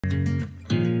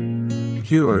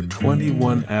Here are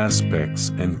 21 aspects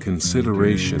and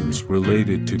considerations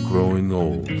related to growing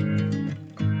old.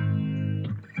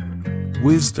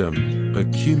 Wisdom,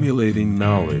 accumulating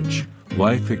knowledge,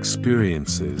 life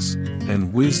experiences,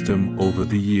 and wisdom over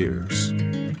the years.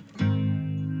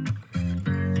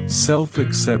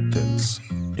 Self-acceptance,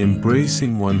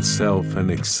 embracing oneself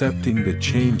and accepting the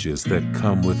changes that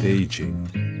come with aging.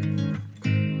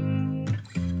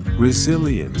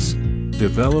 Resilience,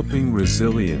 developing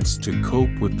resilience to cope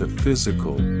with the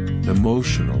physical,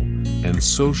 emotional, and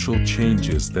social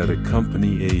changes that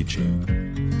accompany aging.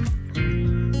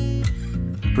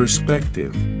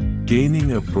 Perspective,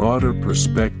 gaining a broader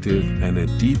perspective and a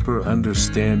deeper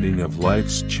understanding of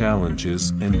life's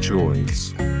challenges and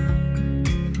joys.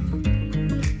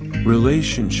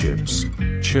 Relationships,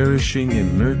 cherishing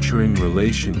and nurturing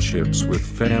relationships with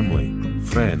family,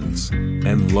 friends,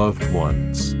 and loved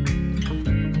ones.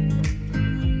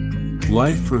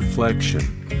 Life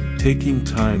reflection, taking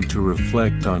time to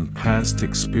reflect on past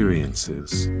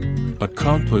experiences,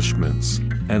 accomplishments,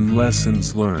 and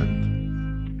lessons learned.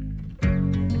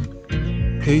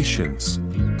 Patience,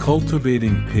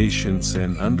 cultivating patience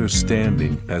and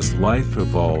understanding as life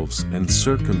evolves and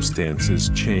circumstances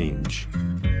change.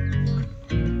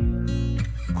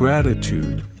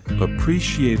 Gratitude,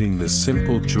 appreciating the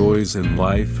simple joys in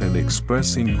life and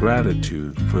expressing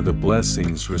gratitude for the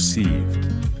blessings received.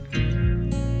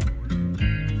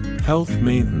 Health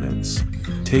maintenance,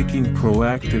 taking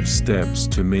proactive steps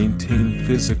to maintain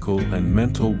physical and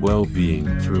mental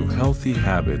well-being through healthy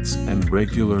habits and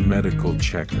regular medical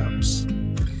checkups.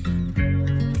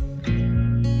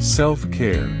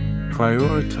 Self-care,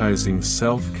 prioritizing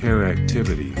self-care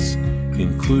activities,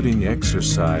 including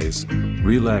exercise,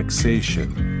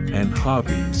 relaxation, and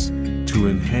hobbies, to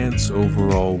enhance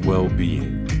overall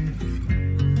well-being.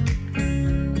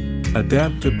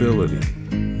 Adaptability,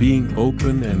 being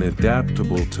open and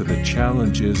adaptable to the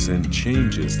challenges and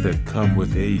changes that come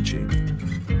with aging.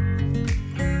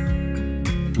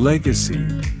 Legacy,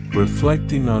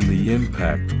 reflecting on the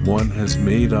impact one has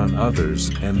made on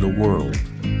others and the world,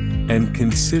 and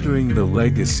considering the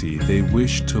legacy they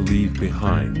wish to leave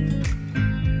behind.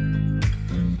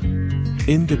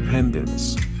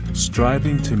 Independence,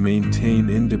 striving to maintain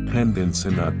independence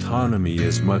and autonomy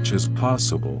as much as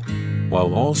possible,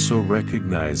 while also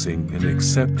recognizing and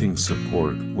accepting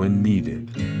support when needed.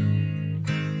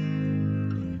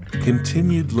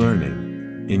 Continued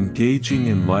learning, engaging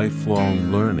in lifelong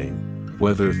learning,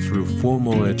 whether through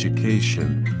formal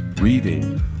education,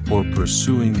 reading, or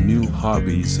pursuing new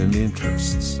hobbies and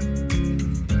interests.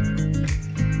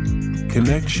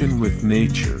 Connection with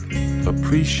nature,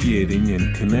 appreciating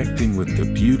and connecting with the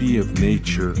beauty of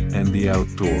nature and the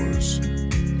outdoors.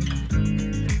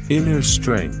 Inner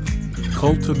strength,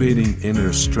 cultivating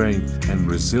inner strength and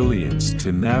resilience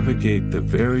to navigate the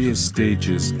various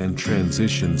stages and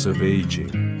transitions of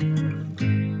aging.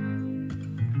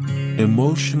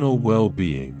 Emotional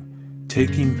well-being,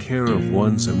 taking care of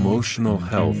one's emotional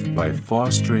health by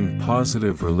fostering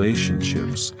positive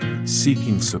relationships,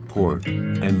 seeking support,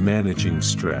 and managing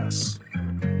stress.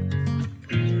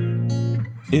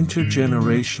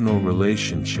 Intergenerational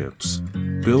relationships,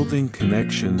 building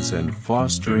connections and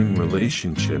fostering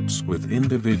relationships with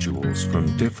individuals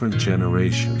from different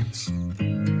generations.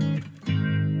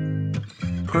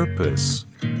 Purpose,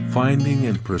 finding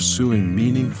and pursuing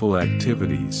meaningful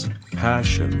activities,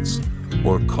 passions,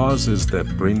 or causes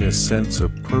that bring a sense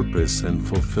of purpose and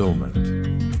fulfillment.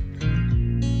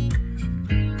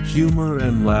 Humor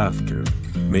and laughter,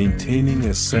 maintaining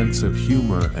a sense of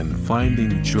humor and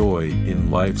finding joy in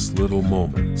life's little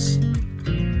moments.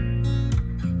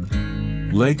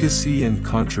 Legacy and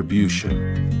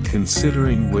contribution,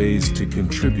 considering ways to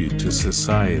contribute to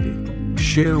society,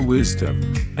 share wisdom,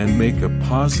 and make a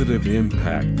positive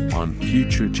impact on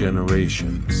future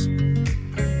generations.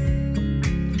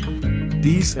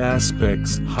 These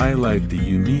aspects highlight the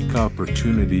unique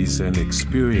opportunities and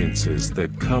experiences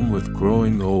that come with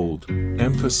growing old,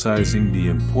 emphasizing the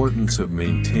importance of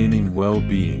maintaining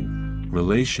well-being,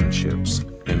 relationships,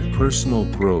 and personal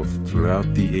growth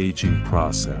throughout the aging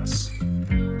process.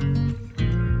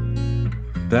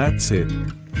 That's it.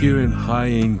 Here in High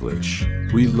English,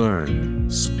 we learn,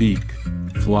 speak,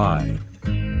 fly.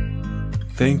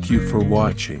 Thank you for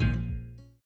watching.